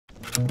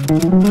I've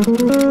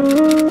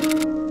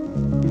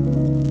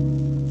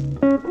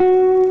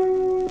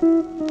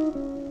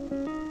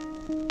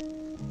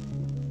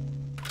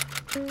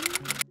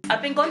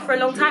been gone for a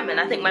long time and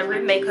I think my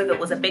room makeover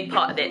was a big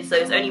part of it, so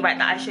it's only right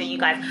that I show you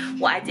guys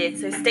what I did.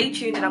 So stay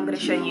tuned and I'm going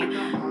to show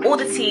you all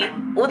the tea,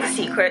 all the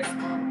secrets,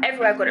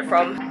 everywhere I got it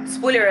from.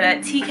 Spoiler alert,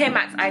 TK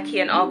Maxx,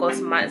 IKEA and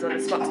Argos might as well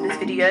have sponsored this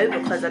video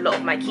because a lot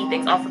of my key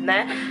things are from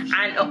there.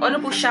 And an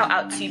honourable shout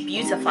out to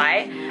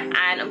Beautify,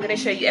 and I'm going to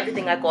show you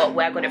everything I got,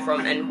 where I got it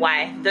from and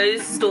why.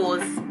 Those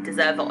stores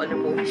deserve an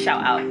honourable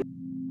shout out.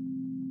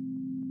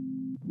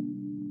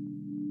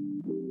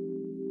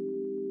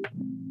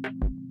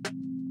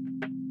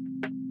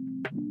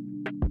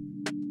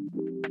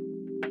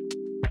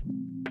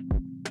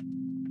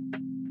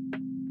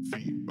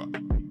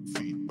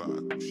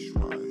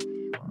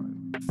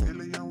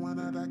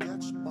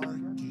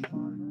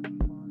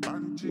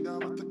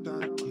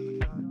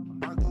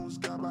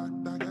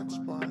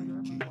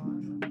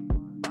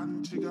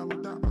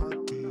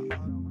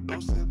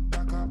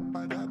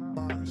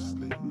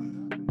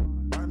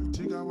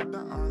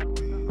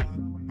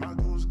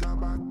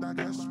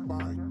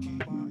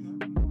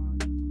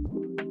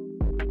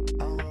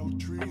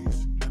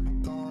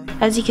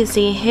 As you can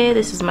see here,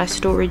 this is my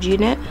storage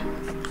unit.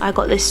 I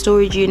got this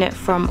storage unit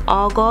from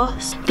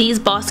Argos. These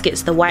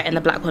baskets, the white and the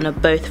black one, are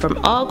both from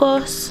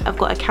Argos. I've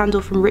got a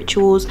candle from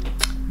Rituals.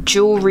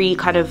 Jewelry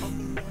kind of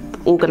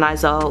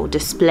organizer or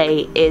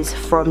display is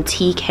from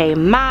TK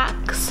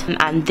Maxx.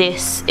 And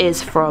this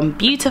is from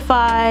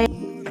Beautify.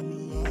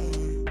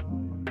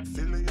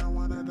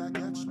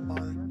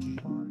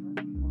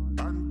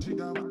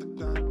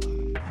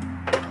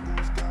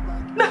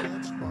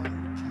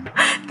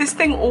 This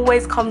thing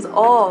always comes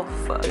off.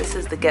 This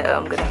is the getter.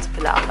 I'm gonna have to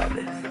pull it out like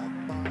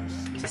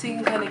this, just so you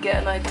can kind of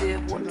get an idea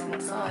of what's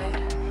inside.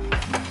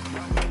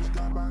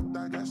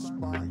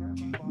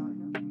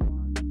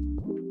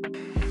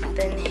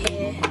 Then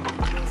here,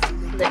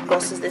 lip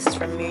glosses. This is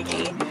from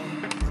Muji,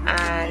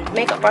 and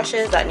makeup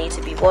brushes that need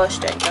to be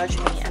washed. Don't judge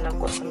me. And I've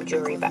got some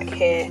jewelry back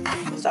here.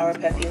 Zara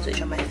perfumes,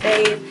 which are my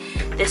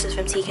fave. This is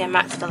from TK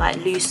Maxx for like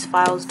loose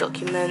files,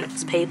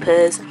 documents,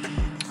 papers.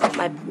 Got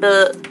my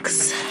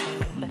books.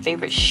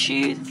 Favorite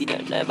shoes, if you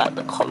don't know about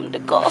the Comme des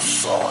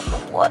Garçons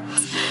or what.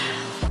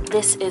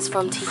 This is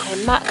from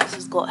TK Maxx.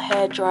 It's got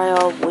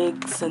hairdryer,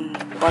 wigs and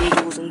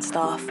bundles and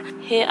stuff.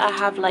 Here I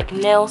have like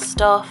nail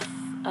stuff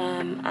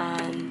and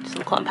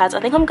some cotton pads. I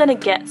think I'm gonna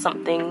get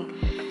something,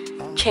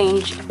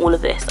 change all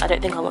of this. I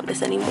don't think I want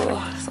this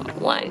anymore. Some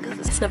wine, because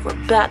it's never a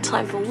bad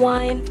time for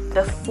wine.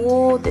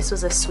 Before, this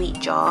was a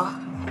sweet jar,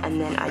 and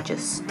then I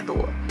just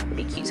thought it'd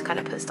be cute to kind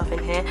of put stuff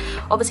in here.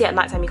 Obviously at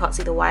night time you can't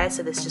see the wires,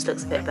 so this just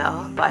looks a bit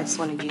better, but I just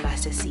wanted you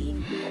guys to see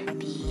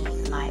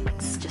the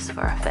lights just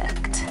for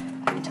effect.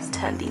 Let me just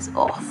turn these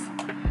off.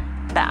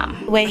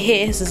 Bam. Way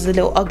here, this is a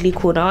little ugly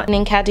corner.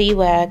 Cleaning caddy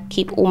where I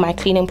keep all my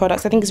cleaning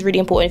products. I think it's really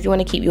important if you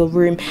want to keep your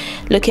room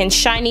looking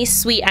shiny,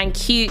 sweet and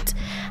cute.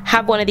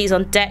 Have one of these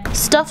on deck,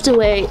 stuffed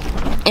away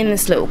in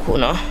this little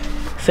corner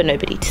for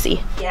nobody to see.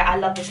 Yeah, I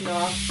love this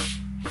mirror.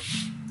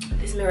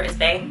 This mirror is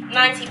bae.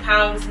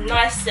 £90,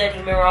 nice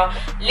sturdy mirror.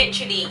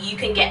 Literally, you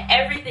can get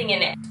everything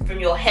in it from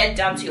your head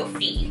down to your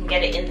feet. You can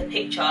get it in the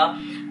picture.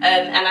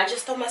 And I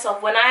just told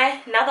myself, now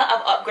that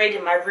I've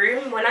upgraded my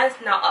room, when I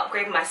now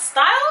upgrade my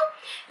style,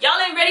 y'all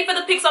ain't ready for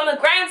the pics on the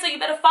gram, so you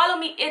better follow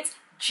me. It's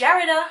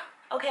Jarida,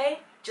 okay?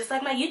 Just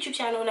like my YouTube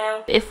channel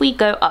now. If we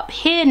go up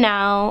here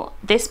now,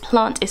 this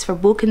plant is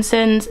from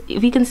Wilkinson's.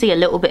 If you can see a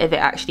little bit of it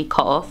actually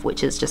cut off,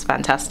 which is just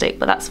fantastic,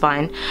 but that's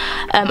fine.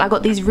 I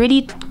got these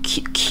really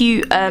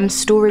cute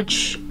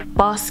storage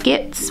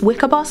baskets,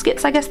 wicker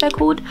baskets I guess they're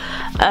called,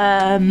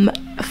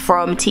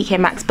 from TK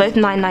Maxx, both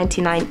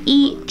 £9.99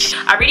 each.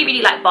 I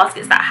really like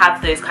baskets that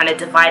have those kind of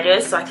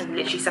dividers, so I can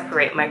literally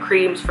separate my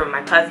creams from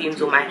my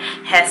perfumes or my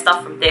hair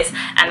stuff from this,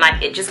 and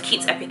like it just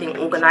keeps everything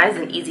organized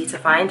and easy to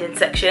find in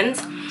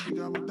sections.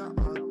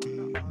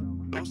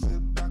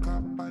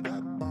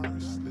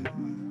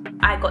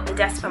 I got the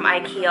desk from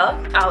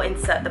IKEA. I'll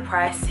insert the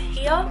price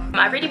here.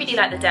 I really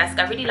like the desk.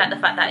 I really like the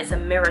fact that it's a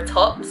mirror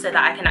top so that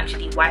I can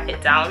actually wipe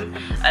it down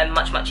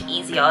much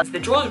easier. The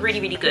drawer is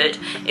really good.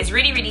 It's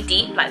really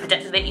deep, like the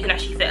depth of it, you can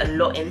actually fit a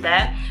lot in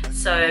there.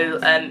 So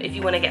if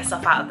you want to get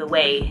stuff out of the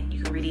way,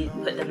 you can really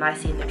put them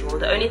nicely in the drawer.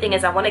 The only thing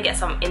is I want to get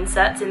some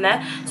inserts in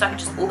there so I can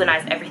just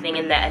organize everything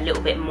in there a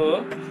little bit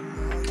more.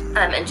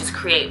 And just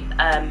create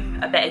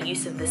a better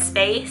use of the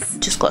space.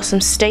 Just got some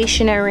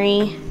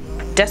stationery.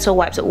 Dettol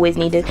wipes are always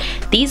needed.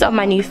 These are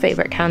my new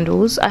favorite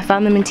candles. I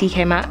found them in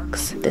TK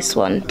Maxx. This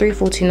one,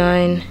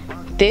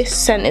 £3.49. This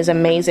scent is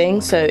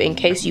amazing, so in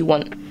case you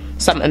want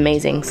some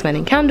amazing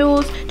smelling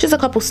candles. Just a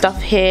couple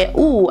stuff here.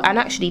 Oh, and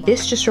actually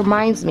this just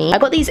reminds me, I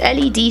got these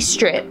LED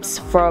strips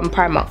from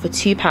Primark for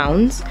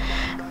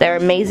 £2. They're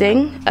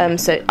amazing,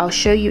 so I'll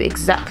show you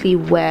exactly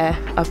where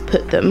I've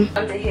put them.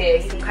 Under here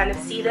you can kind of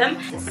see them.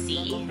 You can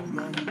see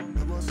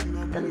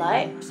the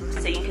light,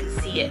 so you can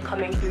see it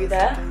coming through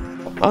there.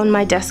 On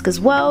my desk as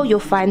well, you'll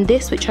find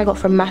this, which I got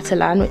from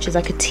Matalan, which is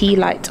like a tea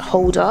light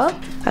holder.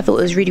 I thought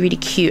it was really, really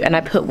cute, and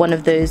I put one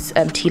of those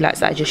tea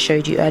lights that I just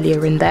showed you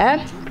earlier in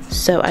there.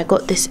 So I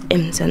got this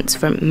incense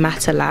from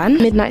Matalan,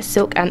 Midnight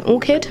Silk and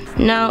Orchid.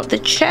 Now the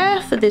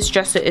chair for this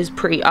dresser is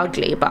pretty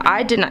ugly, but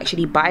I didn't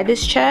actually buy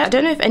this chair. I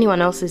don't know if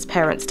anyone else's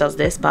parents does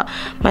this, but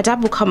my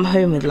dad will come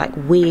home with like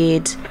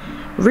weird,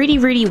 really,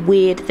 really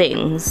weird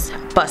things,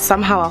 but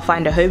somehow I'll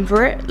find a home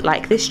for it.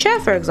 Like this chair,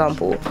 for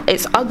example.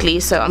 It's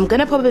ugly, so I'm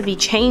gonna probably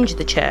change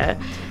the chair,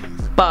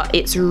 but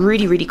it's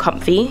really, really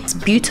comfy. This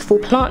beautiful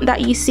plant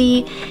that you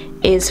see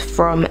is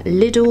from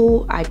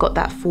Lidl. I got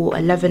that for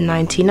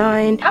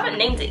 $11.99. I haven't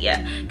named it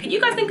yet. Can you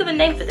guys think of a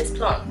name for this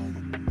plant?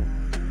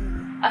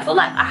 I feel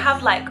like I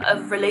have like a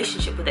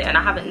relationship with it and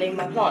I haven't named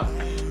my plant.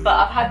 But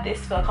I've had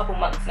this for a couple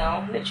months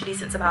now, literally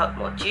since about,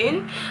 what,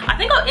 June? I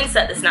think I'll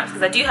insert the snaps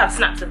because I do have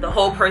snaps of the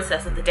whole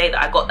process of the day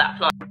that I got that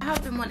plant. I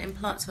have been wanting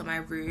plants for my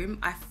room.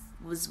 I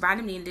was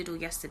randomly in Lidl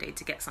yesterday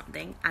to get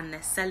something, and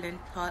they're selling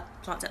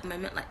plants at the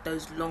moment, like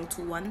those long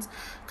tall ones,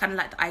 kind of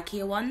like the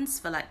IKEA ones,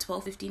 for like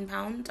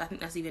 £12–15. I think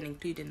that's even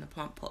including the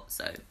plant pot.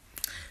 So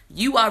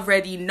you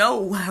already know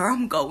where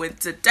I'm going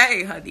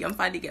today, honey. I'm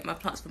finally getting my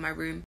plants for my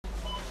room.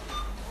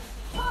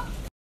 I'm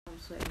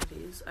sweating,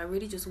 please. I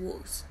really just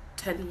walked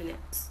 10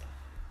 minutes,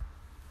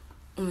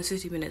 almost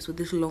 50 minutes, with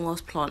this long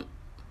ass plant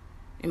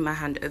in my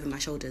hand over my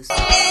shoulders.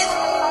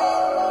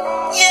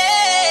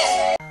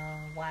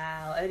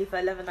 Wow, only for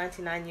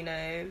 $11.99, you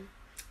know.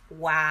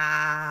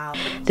 Wow.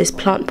 This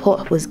plant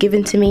pot was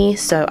given to me,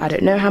 so I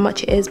don't know how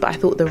much it is, but I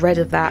thought the red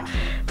of that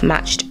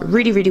matched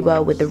really, really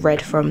well with the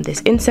red from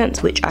this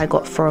incense, which I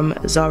got from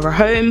Zara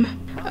Home.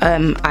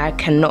 I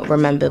cannot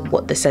remember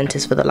what the scent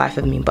is for the life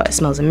of me, but it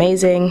smells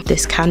amazing.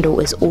 This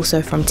candle is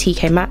also from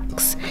TK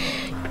Maxx.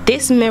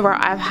 This mirror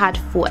I've had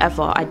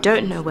forever. I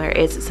don't know where it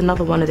is. It's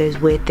another one of those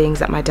weird things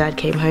that my dad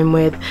came home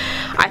with.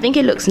 I think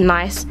it looks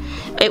nice.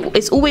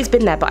 It's always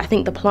been there, but I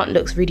think the plant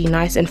looks really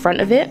nice in front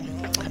of it.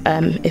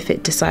 If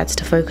it decides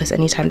to focus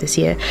anytime this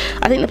year.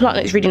 I think the plant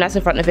looks really nice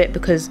in front of it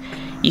because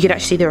you can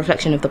actually see the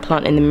reflection of the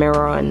plant in the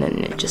mirror, and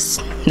then it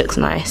just looks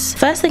nice.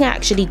 First thing I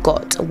actually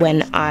got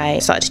when I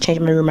started to change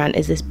my room around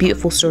is this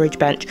beautiful storage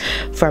bench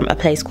from a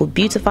place called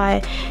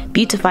Beautify.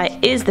 Beautify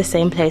is the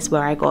same place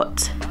where I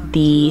got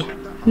the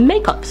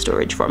makeup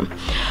storage from.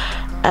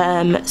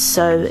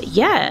 So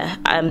yeah,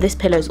 this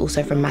pillow is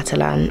also from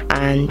Matalan,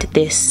 and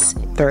this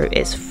throw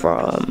is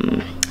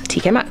from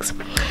TK Maxx.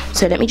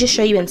 So let me just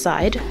show you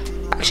inside.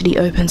 Actually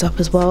opens up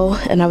as well,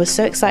 and I was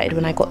so excited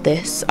when I got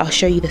this. I'll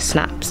show you the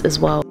snaps as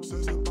well.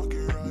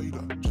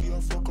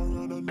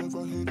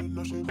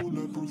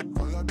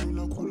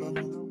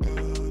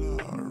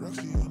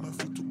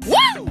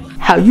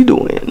 How you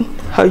doing?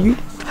 How you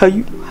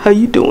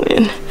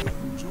doing?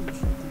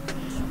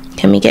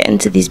 Can we get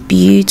into these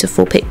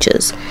beautiful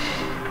pictures?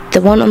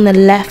 The one on the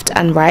left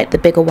and right, the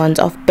bigger ones,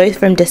 are both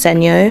from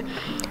Diseño,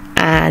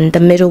 and the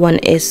middle one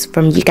is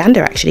from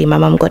Uganda. Actually, my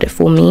mum got it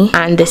for me,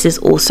 and this is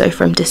also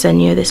from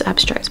Diseño, this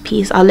abstract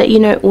piece. I'll let you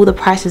know all the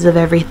prices of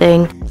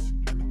everything.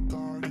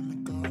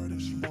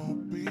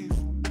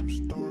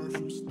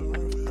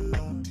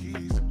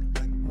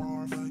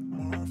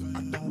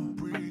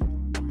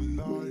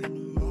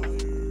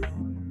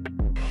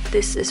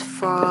 This is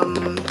from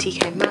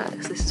TK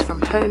Maxx, this is from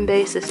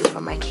Homebase, this is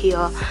from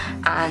IKEA,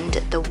 and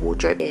the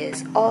wardrobe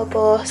is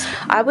Argos.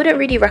 I wouldn't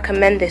really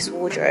recommend this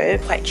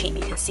wardrobe, quite cheap.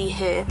 You can see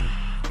here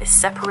it's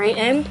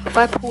separating. If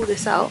I pull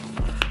this out,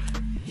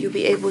 you'll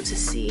be able to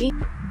see.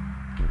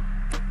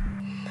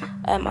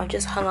 I've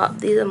just hung up,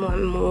 these are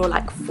more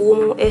like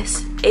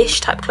formal-ish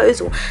type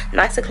clothes, or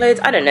nicer clothes.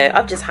 I don't know,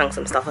 I've just hung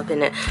some stuff up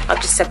in it.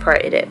 I've just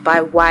separated it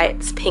by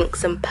whites,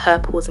 pinks and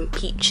purples and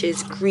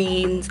peaches,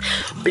 greens,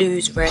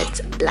 blues,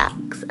 reds,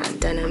 blacks and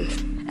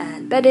denim,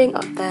 and bedding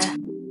up there.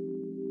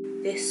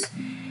 This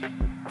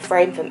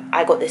frame from,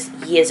 I got this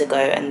years ago,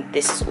 and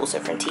this is also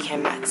from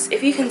TK Maxx.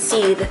 If you can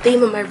see, the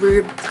theme of my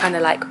room is kind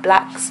of like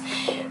blacks,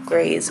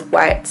 greys,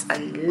 whites,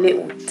 and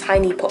little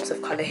tiny pops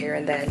of colour here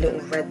and there.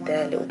 Little red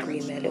there, little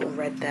green there, little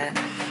red there,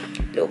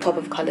 little pop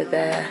of colour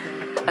there,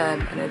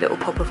 and a little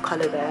pop of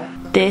colour there.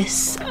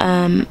 This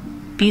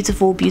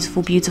beautiful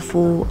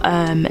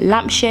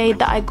lampshade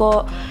that I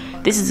got,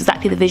 this is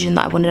exactly the vision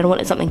that I wanted. I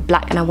wanted something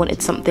black and I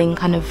wanted something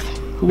kind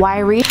of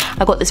wiry.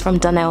 I got this from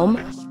Dunelm.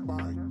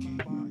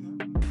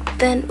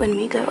 Then when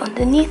we go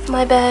underneath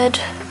my bed,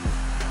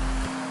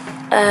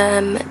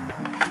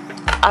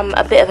 I'm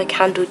a bit of a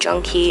candle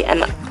junkie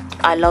and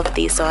I love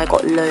these, so I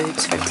got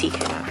loads from TK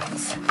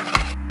Maxx.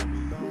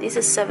 These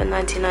are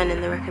 $7.99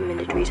 and the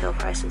recommended retail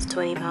price is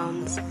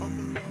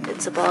 £20.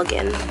 It's a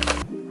bargain.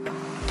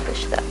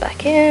 Push that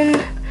back in.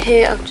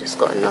 Here I've just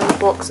got another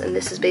box, and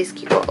this has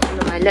basically got all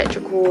of my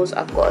electricals.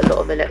 I've got a lot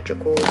of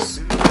electricals.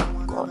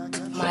 I've got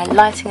my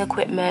lighting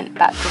equipment,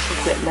 backdrop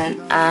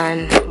equipment,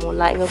 and more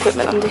lighting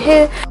equipment under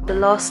here. The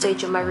last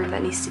stage of my room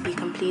that needs to be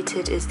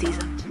completed is these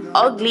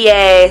ugly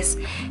ass,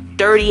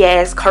 dirty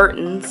ass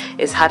curtains.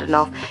 It's had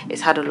enough.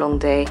 It's had a long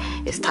day.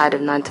 It's tired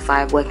of 9 to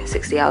 5, working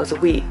 60 hours a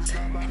week.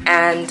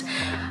 And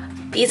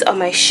these are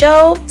my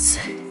shelves.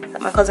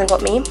 that my cousin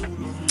got me.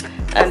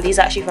 These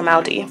are actually from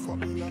Aldi,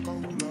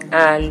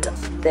 and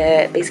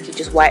they're basically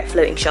just white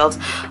floating shelves.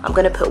 I'm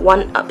gonna put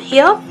one up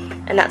here,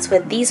 and that's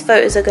where these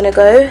photos are gonna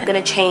go. I'm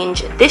gonna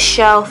change this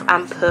shelf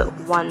and put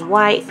one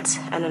white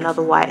and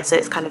another white, so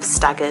it's kind of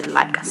staggered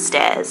like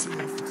stairs.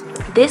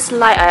 This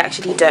light I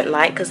actually don't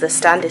like because the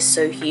stand is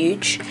so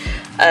huge,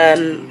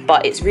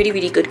 but it's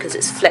really good because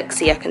it's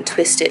flexy. I can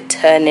twist it,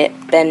 turn it,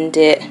 bend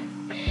it,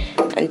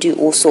 and do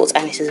all sorts,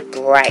 and this is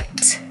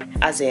bright,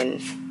 as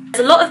in.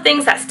 There's a lot of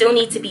things that still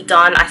need to be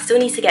done. I still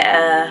need to get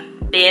a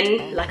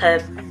bin, like a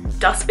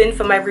dustbin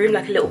for my room,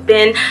 like a little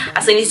bin.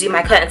 I still need to do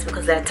my curtains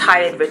because they're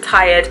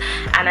retired,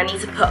 and I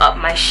need to put up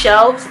my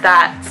shelves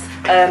that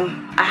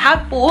I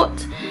have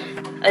bought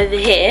over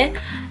here,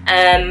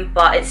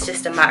 but it's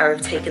just a matter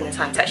of taking the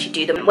time to actually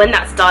do them. When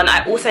that's done,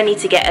 I also need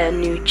to get a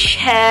new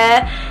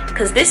chair,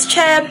 because this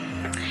chair,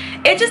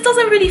 it just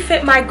doesn't really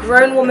fit my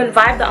grown woman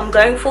vibe that I'm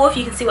going for, if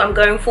you can see what I'm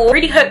going for. I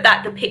really hope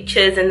that the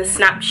pictures and the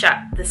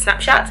Snapchats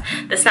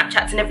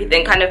and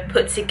everything kind of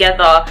put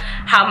together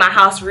how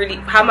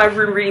my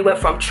room really went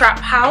from trap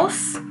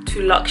house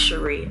to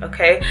luxury,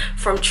 okay?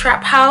 From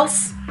trap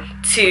house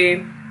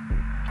to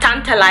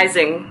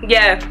tantalizing.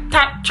 Yeah,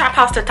 trap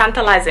house to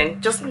tantalizing.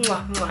 Just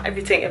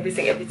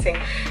everything.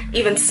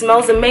 Even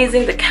smells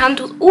amazing, the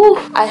candles. Ooh,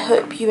 I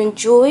hope you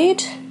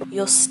enjoyed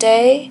your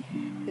stay.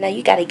 Now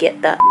you gotta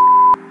get the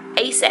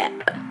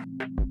ASAP.